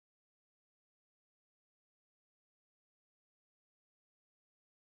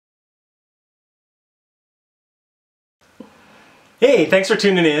Hey, thanks for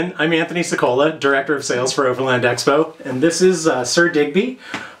tuning in. I'm Anthony Sicola, Director of Sales for Overland Expo, and this is Sir Digby,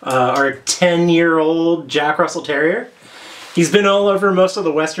 our 10-year-old Jack Russell Terrier. He's been all over most of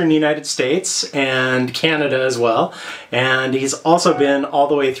the western United States and Canada as well, and he's also been all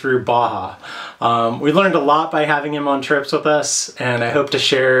the way through Baja. We learned a lot by having him on trips with us, and I hope to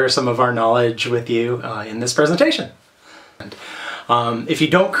share some of our knowledge with you in this presentation. If you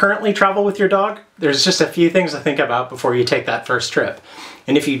don't currently travel with your dog, there's just a few things to think about before you take that first trip.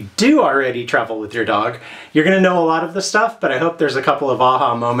 And if you do already travel with your dog, you're going to know a lot of the stuff, but I hope there's a couple of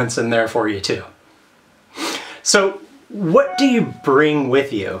aha moments in there for you too. So what do you bring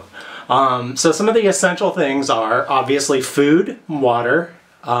with you? So some of the essential things are obviously food, water,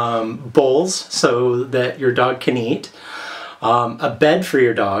 bowls so that your dog can eat, a bed for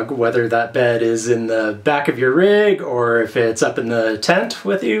your dog, whether that bed is in the back of your rig or if it's up in the tent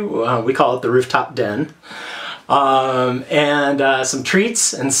with you. We call it the rooftop den. And some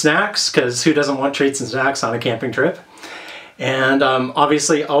treats and snacks, because who doesn't want treats and snacks on a camping trip? And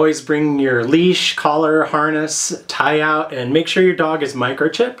obviously always bring your leash, collar, harness, tie out, and make sure your dog is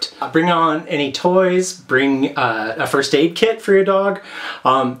microchipped. Bring on any toys, bring a first aid kit for your dog.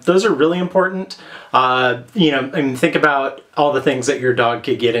 Those are really important. Think about all the things that your dog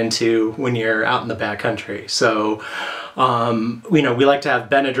could get into when you're out in the backcountry. So, we like to have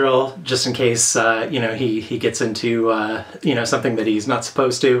Benadryl just in case, he gets into, something that he's not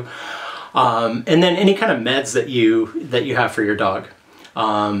supposed to. And then any kind of meds that you have for your dog.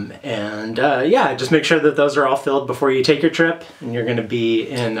 Just make sure that those are all filled before you take your trip, and you're going to be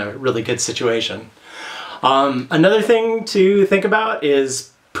in a really good situation. Another thing to think about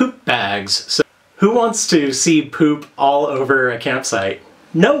is poop bags. So who wants to see poop all over a campsite?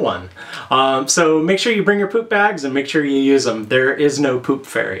 No one. So make sure you bring your poop bags and make sure you use them. There is no poop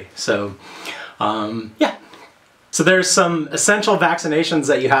fairy. So, So there's some essential vaccinations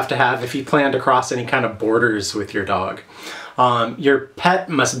that you have to have if you plan to cross any kind of borders with your dog. Your pet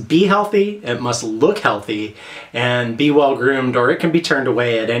must be healthy, it must look healthy, and be well groomed, or it can be turned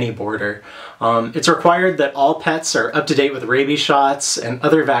away at any border. It's required that all pets are up to date with rabies shots and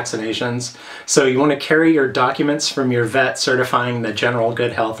other vaccinations, so you want to carry your documents from your vet certifying the general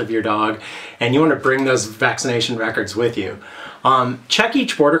good health of your dog, and you want to bring those vaccination records with you. Check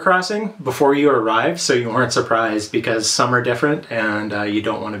each border crossing before you arrive so you aren't surprised, because some are different and you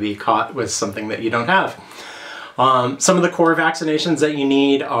don't want to be caught with something that you don't have. Some of the core vaccinations that you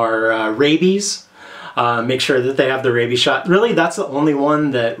need are rabies. Make sure that they have the rabies shot. Really, that's the only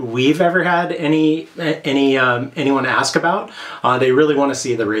one that we've ever had anyone ask about. They really want to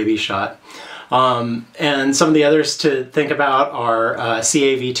see the rabies shot. And some of the others to think about are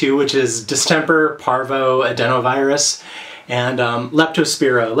CAV2, which is distemper, parvo, adenovirus, and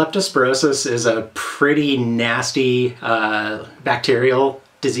leptospiro. Leptospirosis is a pretty nasty bacterial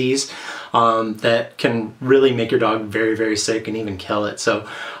disease that can really make your dog very, very sick and even kill it. So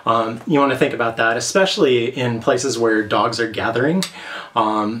you want to think about that, especially in places where dogs are gathering.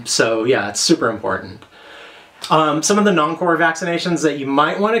 It's super important. Some of the non-core vaccinations that you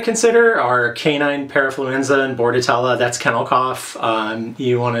might want to consider are canine parafluenza and bordetella. That's kennel cough.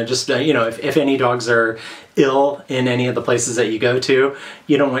 You want to just, if any dogs are ill in any of the places that you go to,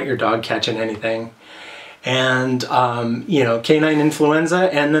 you don't want your dog catching anything. And, canine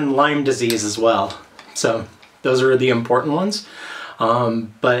influenza, and then Lyme disease as well. So those are the important ones.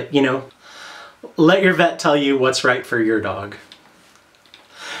 Let your vet tell you what's right for your dog.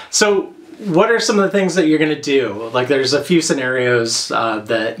 So what are some of the things that you're going to do? Like, there's a few scenarios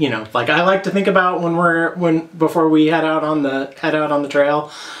that, I like to think about before we head out on the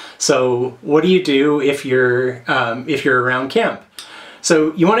trail. So what do you do if you're around camp?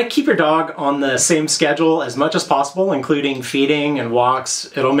 So you want to keep your dog on the same schedule as much as possible, including feeding and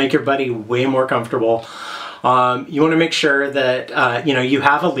walks. It'll make your buddy way more comfortable. You want to make sure that you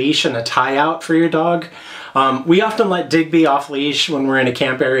have a leash and a tie out for your dog. We often let Digby off leash when we're in a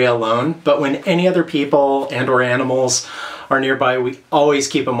camp area alone, but when any other people and or animals are nearby, we always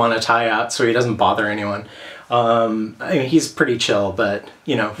keep him on a tie out so he doesn't bother anyone. He's pretty chill, but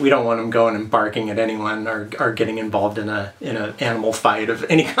we don't want him going and barking at anyone or getting involved in an animal fight of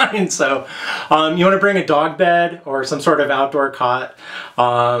any kind. So you want to bring a dog bed or some sort of outdoor cot,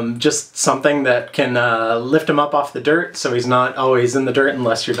 just something that can lift him up off the dirt so he's not always in the dirt,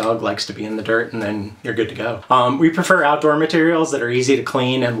 unless your dog likes to be in the dirt, and then you're good to go. We prefer outdoor materials that are easy to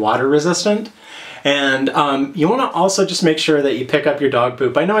clean and water resistant. And you want to also just make sure that you pick up your dog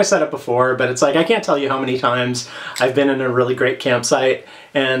poop. I know I said it before, but it's like, I can't tell you how many times I've been in a really great campsite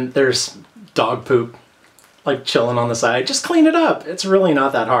and there's dog poop like chilling on the side. Just clean it up. It's really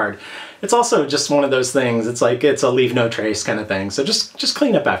not that hard. it's also just one of those things. It's like, it's a leave no trace kind of thing. So just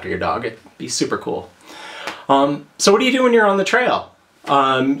clean up after your dog. It'd be super cool. So what do you do when you're on the trail?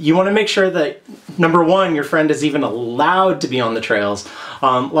 You want to make sure that, number one, your friend is even allowed to be on the trails.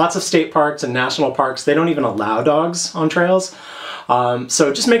 Lots of state parks and national parks, they don't even allow dogs on trails.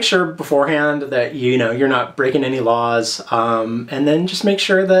 So just make sure beforehand that you're not breaking any laws, and then just make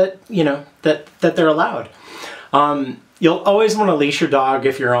sure that that they're allowed. You'll always want to leash your dog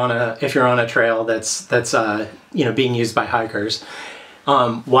if you're on a trail that's being used by hikers.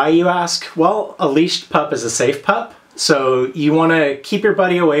 Why, you ask? Well, a leashed pup is a safe pup. So you want to keep your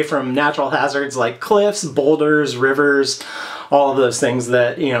buddy away from natural hazards like cliffs, boulders, rivers, all of those things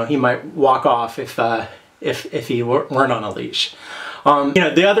that he might walk off if he weren't on a leash.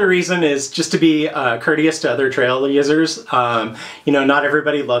 The other reason is just to be courteous to other trail users. Not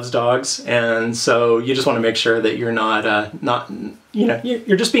everybody loves dogs, and so you just want to make sure that you're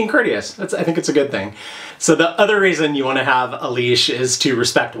you're just being courteous. I think it's a good thing. So the other reason you want to have a leash is to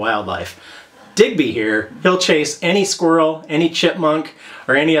respect wildlife. Digby here, he'll chase any squirrel, any chipmunk,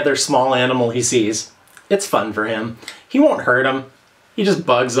 or any other small animal he sees. It's fun for him. He won't hurt him. He just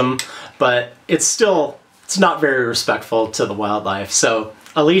bugs them, but it's not very respectful to the wildlife. So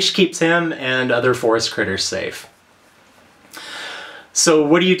a leash keeps him and other forest critters safe. So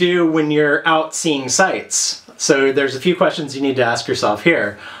what do you do when you're out seeing sights? So there's a few questions you need to ask yourself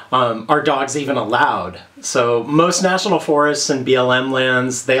here. Are dogs even allowed? So most national forests and BLM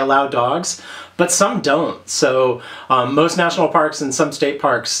lands, they allow dogs, but some don't. So most national parks and some state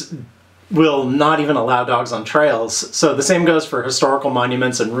parks will not even allow dogs on trails. So the same goes for historical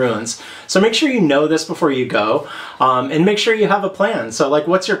monuments and ruins. So make sure you know this before you go, and make sure you have a plan. So like,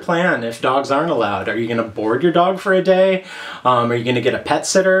 what's your plan if dogs aren't allowed? Are you gonna board your dog for a day? Are you gonna get a pet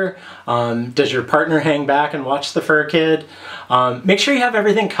sitter? Does your partner hang back and watch the fur kid? Make sure you have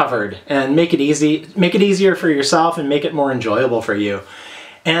everything covered and make it easier for yourself and make it more enjoyable for you.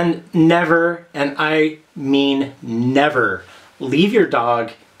 And never, and I mean never, leave your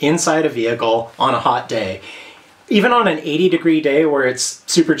dog inside a vehicle on a hot day. Even on an 80-degree day where it's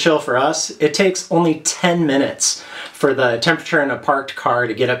super chill for us, it takes only 10 minutes for the temperature in a parked car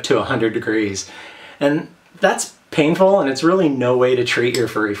to get up to 100 degrees. And that's painful, and it's really no way to treat your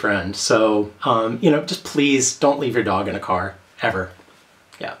furry friend. So, just please don't leave your dog in a car, ever.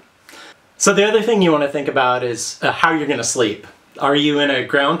 Yeah. So the other thing you want to think about is how you're going to sleep. Are you in a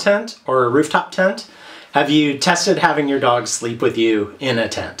ground tent or a rooftop tent? Have you tested having your dog sleep with you in a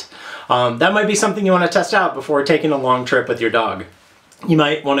tent? That might be something you want to test out before taking a long trip with your dog. You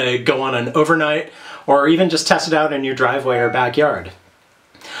might want to go on an overnight, or even just test it out in your driveway or backyard.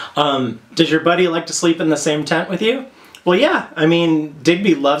 Does your buddy like to sleep in the same tent with you? Well, yeah, I mean,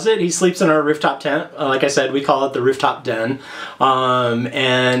 Digby loves it. He sleeps in our rooftop tent. Like I said, we call it the rooftop den.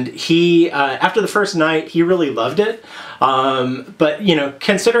 And he, after the first night, he really loved it. But,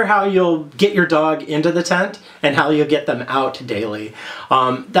 consider how you'll get your dog into the tent and how you'll get them out daily.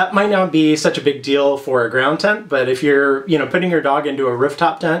 That might not be such a big deal for a ground tent, but if you're, putting your dog into a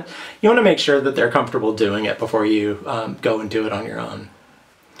rooftop tent, you want to make sure that they're comfortable doing it before you go and do it on your own.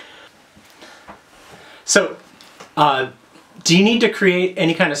 So, do you need to create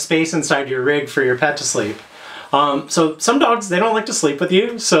any kind of space inside your rig for your pet to sleep? So some dogs, they don't like to sleep with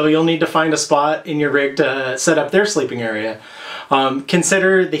you, so you'll need to find a spot in your rig to set up their sleeping area.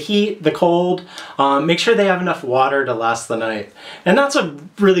 Consider the heat, the cold, make sure they have enough water to last the night. And that's a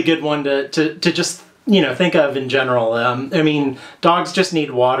really good one to just think of in general. I mean, dogs just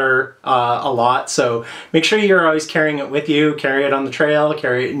need water a lot, so make sure you're always carrying it with you. Carry it on the trail,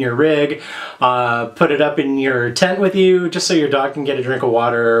 carry it in your rig, put it up in your tent with you, just so your dog can get a drink of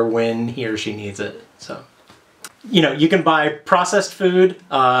water when he or she needs it. So, you can buy processed food,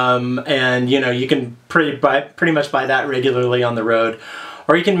 and you can pretty much buy that regularly on the road,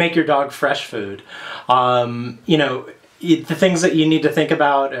 or you can make your dog fresh food. The things that you need to think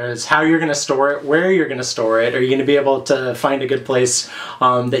about is how you're going to store it, where you're going to store it. Are you going to be able to find a good place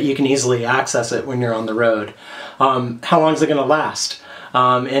that you can easily access it when you're on the road? How long is it going to last?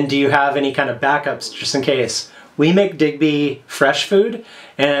 And do you have any kind of backups just in case? We make Digby fresh food,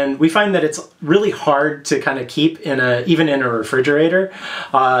 and we find that it's really hard to kind of keep even in a refrigerator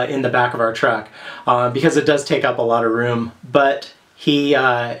in the back of our truck because it does take up a lot of room. But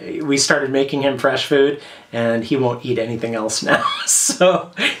we started making him fresh food, and he won't eat anything else now.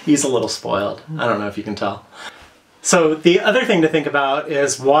 So he's a little spoiled. I don't know if you can tell. So the other thing to think about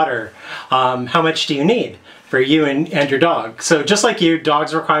is water. How much do you need for you and your dog? So just like you,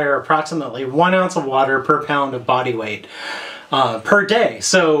 dogs require approximately 1 ounce of water per pound of body weight. per day.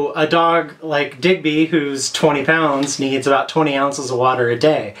 So a dog like Digby, who's 20 pounds, needs about 20 ounces of water a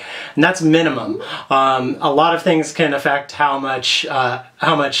day, and that's minimum. A lot of things can affect how much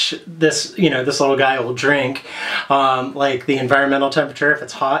this this little guy will drink, like the environmental temperature. If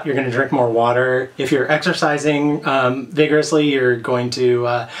it's hot, you're going to drink more water. If you're exercising vigorously, you're going to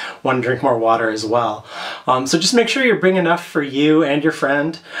want to drink more water as well. So just make sure you bring enough for you and your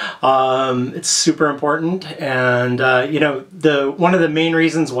friend. It's super important, and one of the main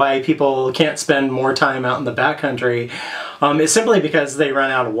reasons why people can't spend more time out in the backcountry is simply because they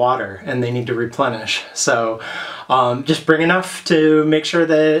run out of water and they need to replenish. So just bring enough to make sure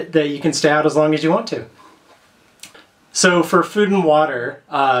that you can stay out as long as you want to. So for food and water,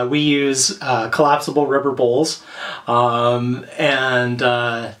 we use collapsible rubber bowls, and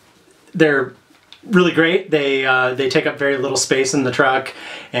they're really great. They take up very little space in the truck,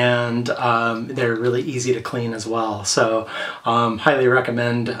 and they're really easy to clean as well. So highly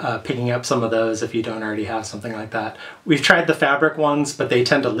recommend picking up some of those if you don't already have something like that. We've tried the fabric ones, but they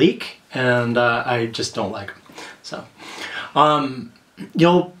tend to leak, and I just don't like them. So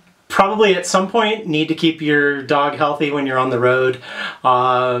you'll probably at some point need to keep your dog healthy when you're on the road.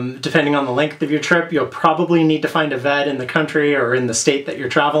 Depending on the length of your trip, you'll probably need to find a vet in the country or in the state that you're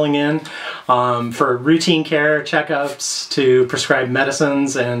traveling in for routine care, checkups, to prescribe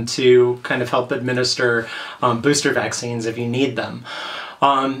medicines, and to kind of help administer booster vaccines if you need them.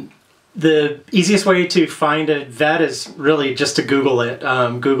 The easiest way to find a vet is really just to Google it.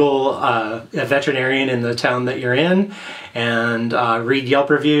 Google a veterinarian in the town that you're in, and read Yelp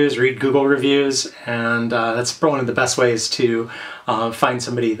reviews, read Google reviews, and that's one of the best ways to find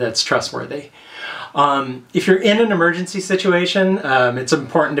somebody that's trustworthy. If you're in an emergency situation, it's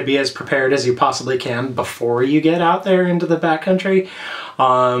important to be as prepared as you possibly can before you get out there into the backcountry.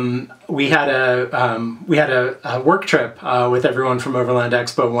 We had a work trip with everyone from Overland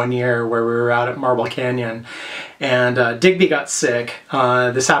Expo one year where we were out at Marble Canyon, and Digby got sick.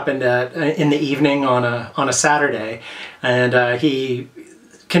 This happened in the evening on a Saturday, and he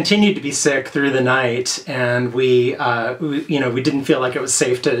continued to be sick through the night, and we didn't feel like it was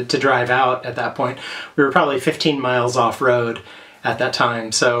safe to drive out at that point. We were probably 15 miles off road at that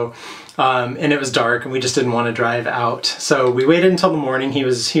time, so and it was dark, and we just didn't want to drive out. So we waited until the morning. He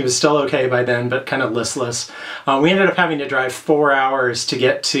was still okay by then, but kind of listless. We ended up having to drive 4 hours to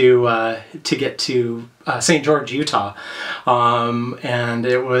get to St. George, Utah, and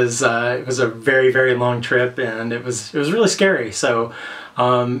it was a very, very long trip, and it was really scary. So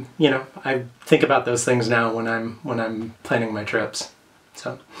I think about those things now when I'm planning my trips.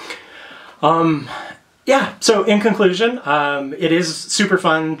 So yeah, so in conclusion, it is super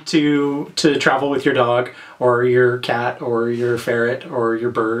fun to travel with your dog or your cat or your ferret or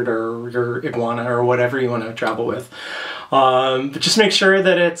your bird or your iguana or whatever you want to travel with. But just make sure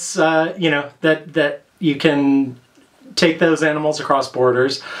that it's that you can take those animals across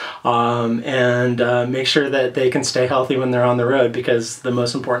borders, and make sure that they can stay healthy when they're on the road, because the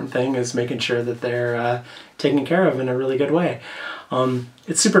most important thing is making sure that they're taken care of in a really good way.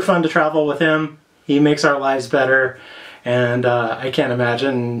 It's super fun to travel with him. He makes our lives better, and I can't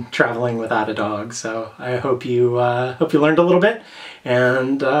imagine traveling without a dog. So I hope you learned a little bit,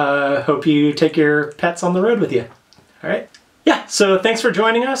 and hope you take your pets on the road with you. All right. Yeah, so thanks for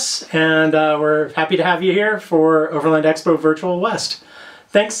joining us, and we're happy to have you here for Overland Expo Virtual West.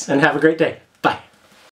 Thanks, and have a great day.